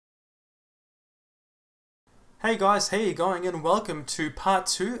Hey guys, how you going, and welcome to part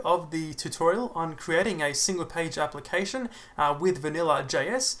 2 of the tutorial on creating a single page application with vanilla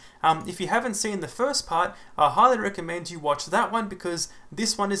JS. If you haven't seen the first part, I highly recommend you watch that one because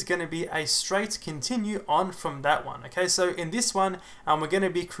this one is going to be a straight continue on from that one. Okay, so in this one we're going to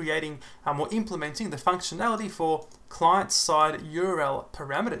be creating or implementing the functionality for client-side URL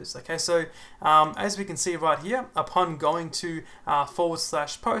parameters. Okay, so as we can see right here, upon going to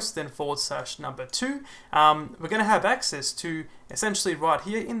 /post then /2, we're going to have access to essentially right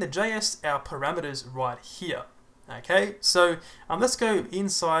here in the JS our parameters right here. Okay, so let's go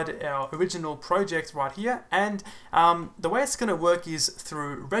inside our original project right here, and the way it's going to work is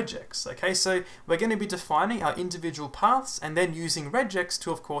through regex. Okay, so we're going to be defining our individual paths and then using regex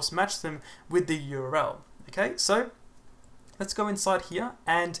to of course match them with the URL. Okay, so let's go inside here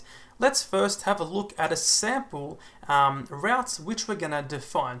and let's first have a look at a sample route which we're going to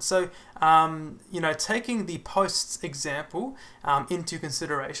define. So, taking the posts example into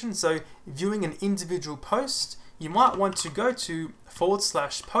consideration, so viewing an individual post, you might want to go to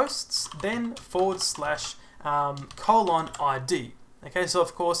 /posts, then /:ID. Okay, so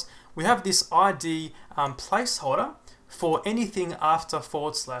of course we have this ID placeholder for anything after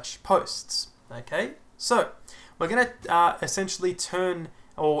 /posts. Okay, so we're going to essentially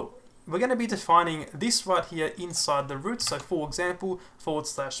we're going to be defining this right here inside the root. So for example,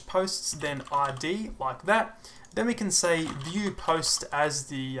 /posts, then ID, like that. Then we can say view post as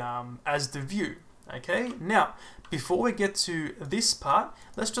the view. Okay, now before we get to this part,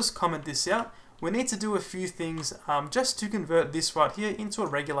 let's just comment this out. We need to do a few things just to convert this right here into a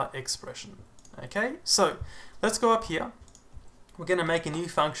regular expression. Okay, so let's go up here. We're going to make a new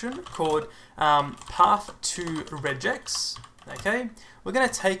function called path to regex. Okay, we're going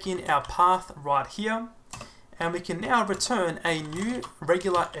to take in our path right here, and we can now return a new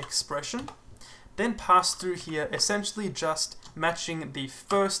regular expression, then pass through here essentially just matching the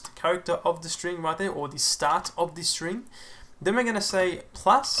first character of the string right there, or the start of the string. Then we're going to say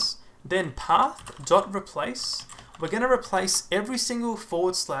plus, then path dot replace. We're going to replace every single /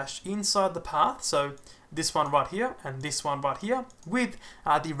 inside the path, so this one right here and this one right here, with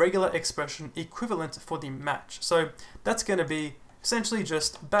the regular expression equivalent for the match. So that's going to be essentially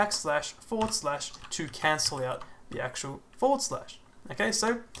just // to cancel out the actual /. Okay,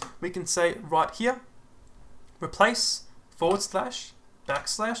 so we can say right here, replace // //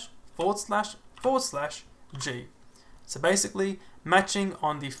 So basically matching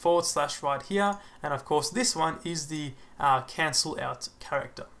on the / right here, and of course this one is the cancel out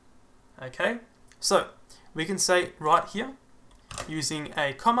character. Okay, so we can say right here, using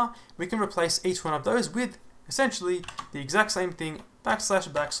a comma, we can replace each one of those with essentially the exact same thing,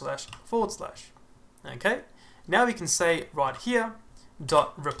 // Okay, now we can say right here,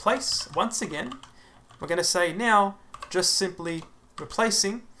 dot replace, once again, we're going to say now just simply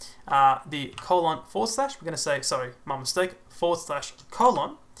replacing the // we're going to say, sorry, my mistake,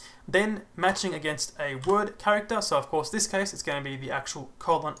 /:, then matching against a word character. So of course this case it's going to be the actual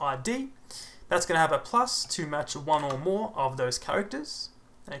 :ID. That's going to have a plus to match one or more of those characters.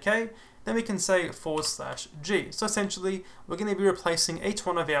 Okay, then we can say /G. So essentially we're going to be replacing each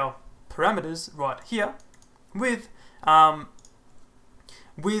one of our parameters right here with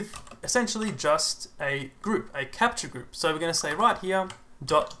essentially just a group, a capture group. So we're going to say right here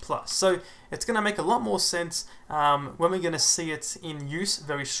dot plus. So it's going to make a lot more sense when we're going to see it in use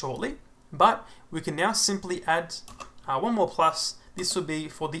very shortly. But we can now simply add one more plus. This will be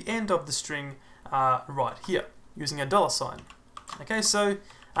for the end of the string right here, using a $. Okay, so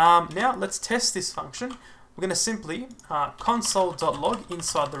now let's test this function. We're going to simply console.log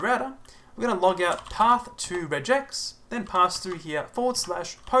inside the router. We're going to log out path to regex, then pass through here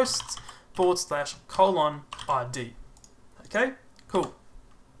 /posts /:ID. Okay, cool.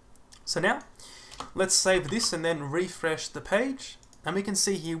 So now let's save this and then refresh the page, and we can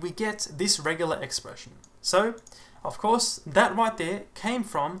see here we get this regular expression. So of course that right there came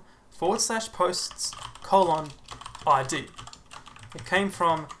from /posts :ID. It came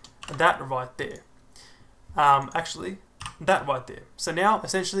from that right there. Actually, that right there. So now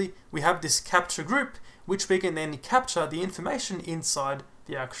essentially we have this capture group which we can then capture the information inside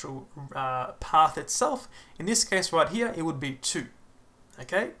the actual path itself. In this case right here it would be 2.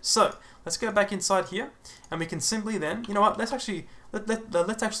 Okay, so let's go back inside here, and we can simply then, you know what, let's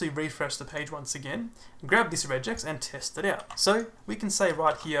actually refresh the page once again, grab this regex and test it out. So we can say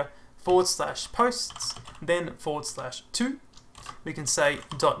right here /posts, then /2. We can say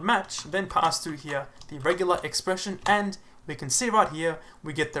dot match, then pass through here the regular expression, and we can see right here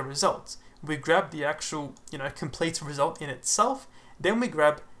we get the result. We grab the actual complete result in itself, then we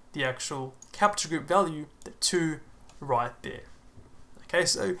grab the actual capture group value, the 2 right there. Okay,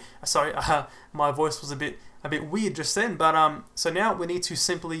 so sorry, my voice was a bit weird just then, but so now we need to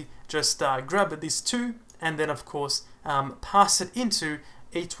simply just grab this 2 and then of course pass it into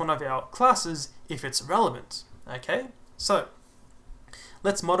each one of our classes if it's relevant. Okay, so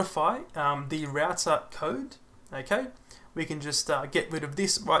let's modify the router code. Okay, we can just get rid of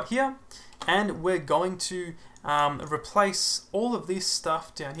this right here, and we're going to replace all of this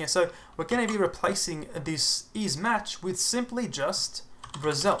stuff down here. So we're going to be replacing this isMatch with simply just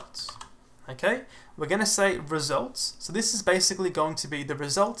results. Okay, we're going to say results. So this is basically going to be the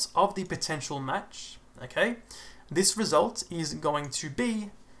results of the potential match. Okay, this result is going to be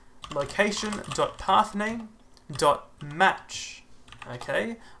location.pathname.match.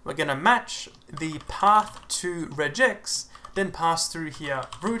 Okay, we're going to match the path to regex, then pass through here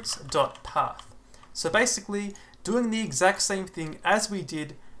routes.path. So basically doing the exact same thing as we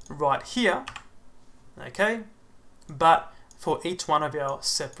did right here, okay, but for each one of our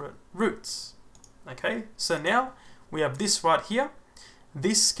separate routes. Okay, so now we have this right here.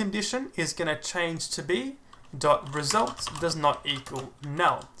 This condition is going to change to be .result does not equal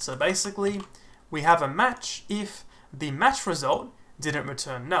null. So basically we have a match if the match result didn't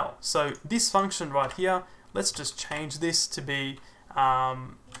return null. So this function right here, let's just change this to be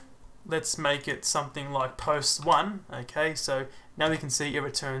let's make it something like post1. Okay, so now we can see it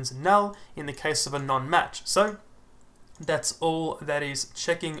returns null in the case of a non-match. So that's all that is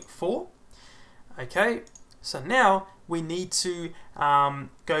checking for. Okay, so now we need to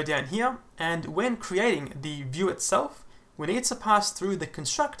go down here, and when creating the view itself, we need to pass through the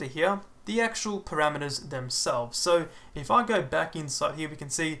constructor here the actual parameters themselves. So if I go back inside here, we can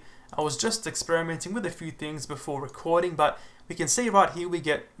see I was just experimenting with a few things before recording, but we can see right here we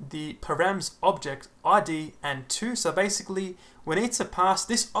get the params object ID and 2. So basically we need to pass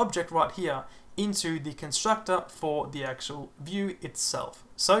this object right here into the constructor for the actual view itself.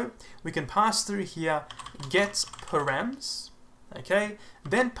 So we can pass through here get params, okay,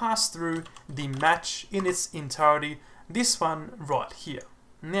 then pass through the match in its entirety, this one right here.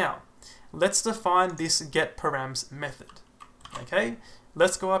 Now let's define this get params method. Okay,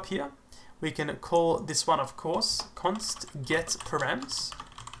 let's go up here. We can call this one, of course, const get params.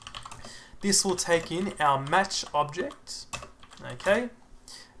 This will take in our match object. Okay,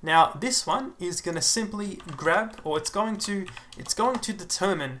 now this one is going to simply grab, or it's going to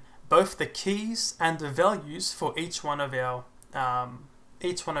determine both the keys and the values for each one of our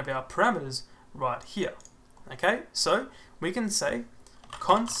parameters right here. Okay, so we can say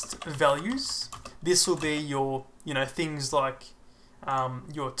const values. This will be your things like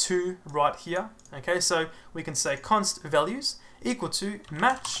your 2 right here. Okay, so we can say const values equal to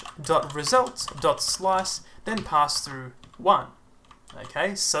match.result.slice, then pass through 1.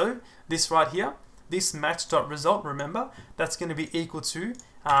 Okay, so this right here, this match.result, remember, that's going to be equal to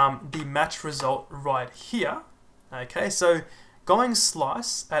the match result right here. Okay, so going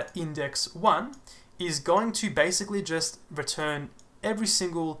slice at index 1 is going to basically just return every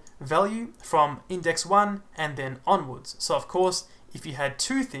single value from index 1 and then onwards. So of course, if you had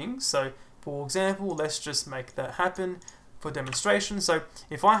 2 things, so for example, let's just make that happen for demonstration. So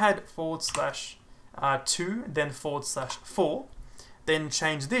if I had /2, then /4, then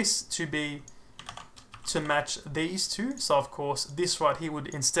change this to match these 2. So of course, this right here would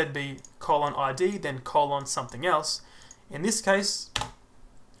instead be :ID, then something else. In this case,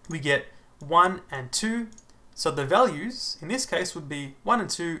 we get 1 and 2. So the values in this case would be 1 and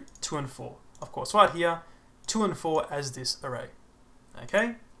 2, 2 and 4. Of course, right here, 2 and 4 as this array.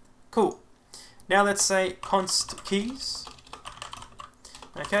 Okay, cool. Now let's say const keys,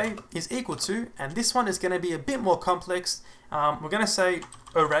 okay, is equal to, and this one is going to be a bit more complex. We're going to say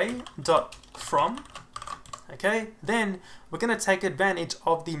array.from. Okay, then we're going to take advantage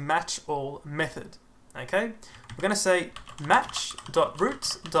of the match all method. Okay, we're going to say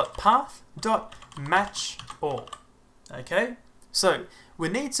match.routes.path.match all. Okay, so we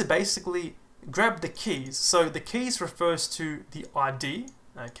need to basically grab the keys. So the keys refers to the ID.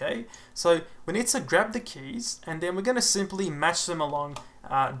 Okay, so we need to grab the keys, and then we're going to simply match them along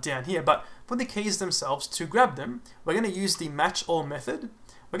down here. But for the keys themselves, to grab them, we're going to use the match all method.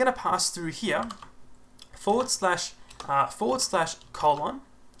 We're going to pass through here // colon.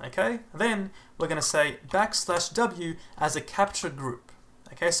 Okay, then we're going to say \w as a capture group.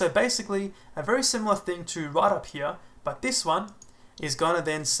 Okay, so basically a very similar thing to right up here, but this one is going to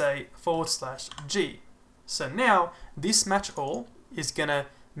then say /g. So now this match all is going to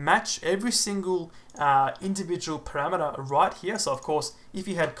match every single individual parameter right here. So of course, if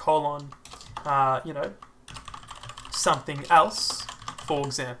you had : something else, for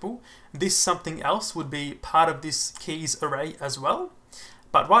example, this something else would be part of this keys array as well.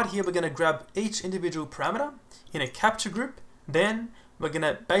 But right here, we're going to grab each individual parameter in a capture group. Then we're going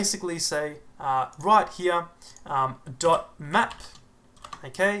to basically say right here dot map,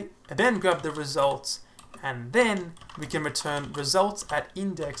 okay, and then grab the results, and then we can return results at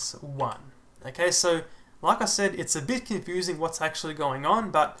index 1. Okay, so like I said, it's a bit confusing what's actually going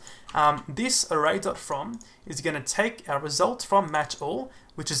on, but this array.from is going to take our result from match all,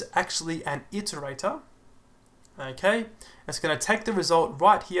 which is actually an iterator. Okay, it's going to take the result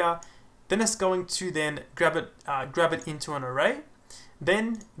right here, then it's going to then grab it into an array.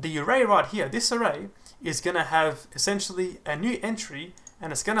 Then the array right here, this array, is going to have essentially a new entry,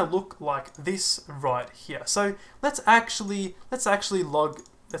 and it's going to look like this right here. So let's actually log.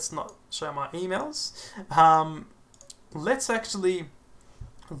 Let's not show my emails. Let's actually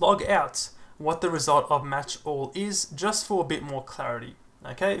log out what the result of match all is, just for a bit more clarity.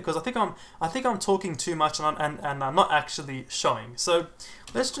 Okay, because I think I'm talking too much and I'm not actually showing. So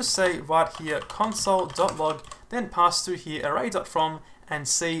let's just say right here console.log, then pass through here array.from and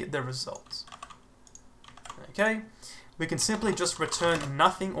see the results. Okay, we can simply just return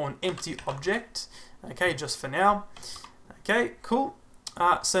nothing or an empty object. Okay, just for now. Okay, cool.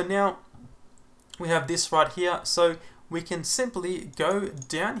 So now we have this right here. So we can simply go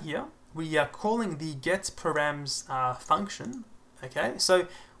down here. We are calling the getParams function. Okay, so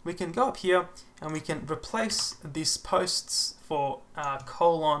we can go up here and we can replace this posts for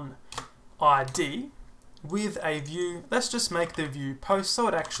colon ID with a view. Let's just make the view post so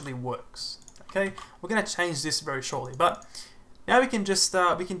it actually works. Okay, we're going to change this very shortly, but now we can just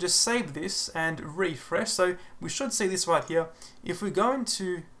save this and refresh. So we should see this right here. If we go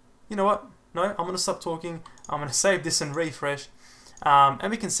into, you know what? No, I'm going to stop talking. I'm going to save this and refresh, and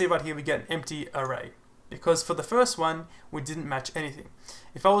we can see right here we get an empty array, because for the first one, we didn't match anything.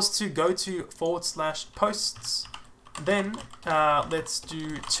 If I was to go to /posts, then let's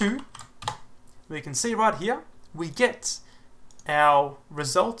do 2, we can see right here, we get our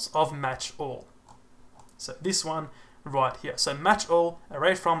results of match all. So this one right here. So match all,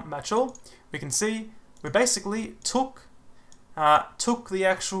 array from match all, we can see we basically took the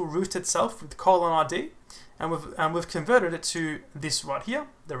actual root itself with colon ID, and we've converted it to this right here,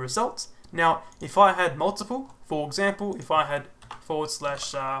 the results. Now, if I had multiple, for example, if I had /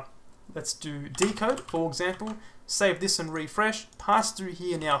 let's do decode, for example, save this and refresh, pass through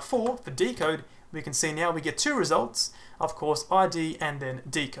here now for decode, we can see now we get 2 results, of course, ID and then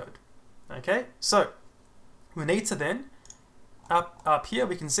decode. Okay, so we need to then, up here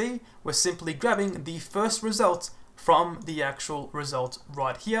we can see, we're simply grabbing the first result from the actual result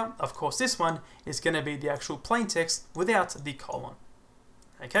right here. Of course, this one is going to be the actual plain text without the colon.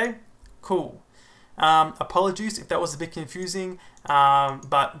 Okay. Cool. Apologies if that was a bit confusing,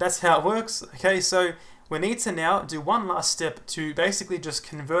 but that's how it works. Okay, so we need to now do one last step to basically just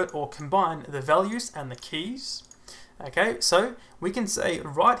convert or combine the values and the keys. Okay, so we can say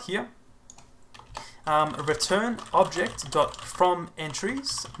right here, return object.from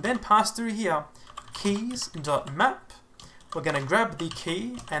entries, then pass through here keys.map. We're going to grab the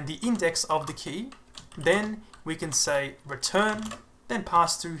key and the index of the key, then we can say return, then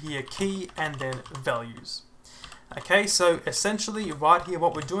pass through here key and then values. Okay, so essentially right here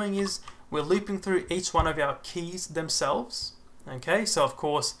what we're doing is we're looping through each one of our keys themselves. Okay, so of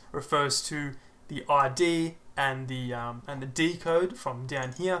course refers to the ID and the decode from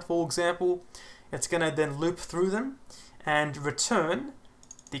down here, for example. It's going to then loop through them and return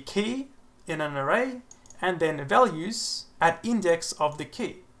the key in an array and then values at index of the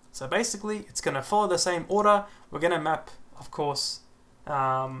key. So basically it's going to follow the same order. We're going to map, of course,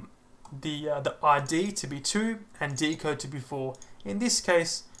 the ID to be 2 and decode to be 4. In this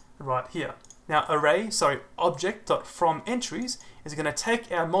case, right here. Now object.from entries is going to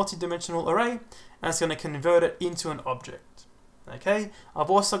take our multi-dimensional array and it's going to convert it into an object. Okay, I've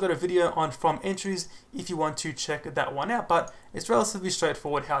also got a video on from entries if you want to check that one out, but it's relatively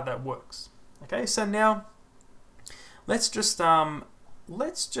straightforward how that works. Okay, so now let's just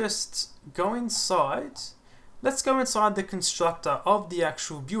go inside. Let's go inside the constructor of the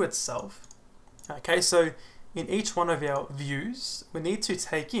actual view itself. Okay, so in each one of our views, we need to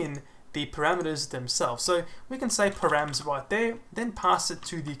take in the parameters themselves. So we can say params right there, then pass it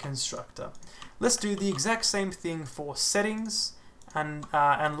to the constructor. Let's do the exact same thing for settings and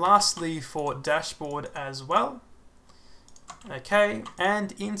lastly for dashboard as well. Okay,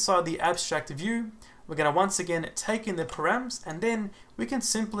 and inside the abstract view, we're going to once again take in the params, and then we can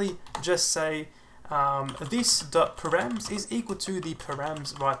simply just say this.params is equal to the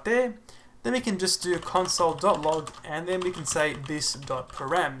params right there. then we can just do console.log and then we can say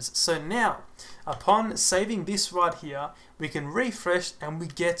this.params. So now, upon saving this right here, we can refresh and we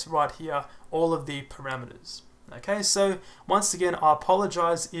get right here all of the parameters. Okay, so once again, I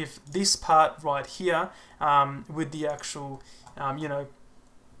apologize if this part right here with the actual,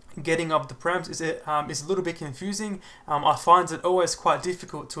 getting of the params is a little bit confusing. I find it always quite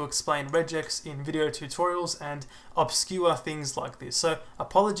difficult to explain regex in video tutorials and obscure things like this. So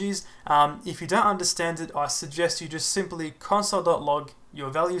apologies. If you don't understand it, I suggest you just simply console.log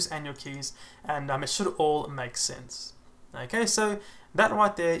your values and your keys, and it should all make sense. Okay, so that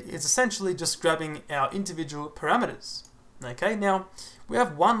right there is essentially just grabbing our individual parameters. Okay, now we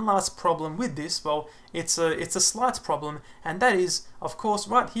have one last problem with this. Well, it's a slight problem, and that is, of course,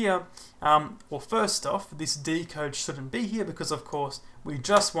 right here. Well, first off, this dcode shouldn't be here because, of course, we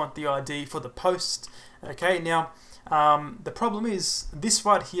just want the ID for the post. Okay, now the problem is this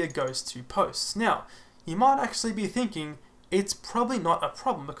right here goes to posts. Now, you might actually be thinking it's probably not a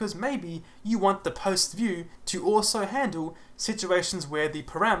problem because maybe you want the post view to also handle situations where the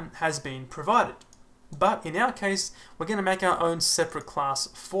param has been provided. But in our case, we're going to make our own separate class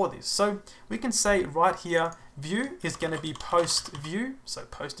for this. So we can say right here, view is going to be post view. So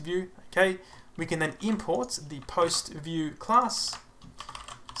post view, okay. We can then import the post view class.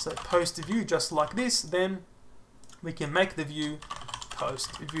 So post view just like this. Then we can make the view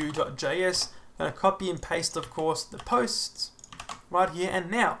post view.js. Going to copy and paste, of course, the posts right here.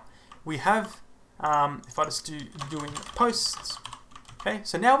 And now we have, if I just doing posts, okay,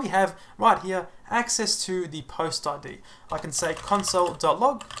 so now we have right here access to the post ID. I can say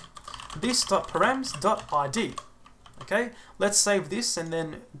console.log this.params.id. Okay, let's save this and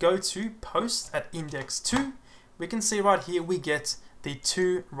then go to post at index 2. We can see right here we get the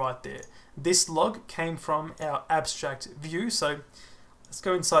 2 right there. This log came from our abstract view, so let's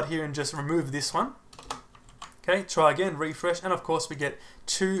go inside here and just remove this one. Okay, try again, refresh, and of course we get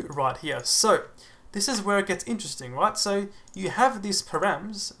 2 right here. So this is where it gets interesting, right? So you have these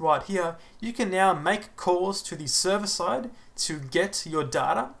params right here. You can now make calls to the server side to get your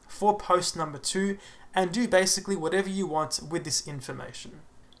data for post number 2 and do basically whatever you want with this information.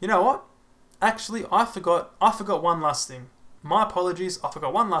 You know what? Actually, I forgot one last thing. My apologies, I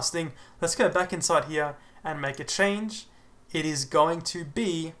forgot one last thing. Let's go back inside here and make a change. It is going to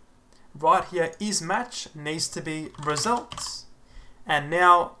be right here, isMatch needs to be results. And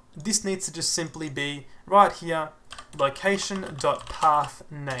now this needs to just simply be right here,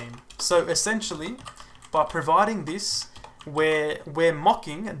 location.pathname. So essentially, by providing this, we're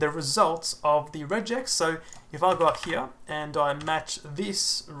mocking the results of the regex. So if I go up here and I match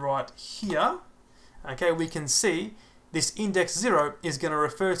this right here, okay, we can see this index 0 is going to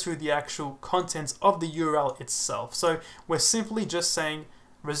refer to the actual contents of the URL itself. So we're simply just saying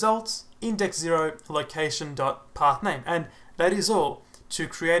results, index 0, location.pathname. And that is all to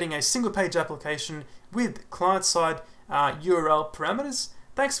creating a single page application with client-side URL parameters.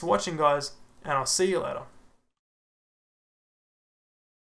 Thanks for watching, guys, and I'll see you later.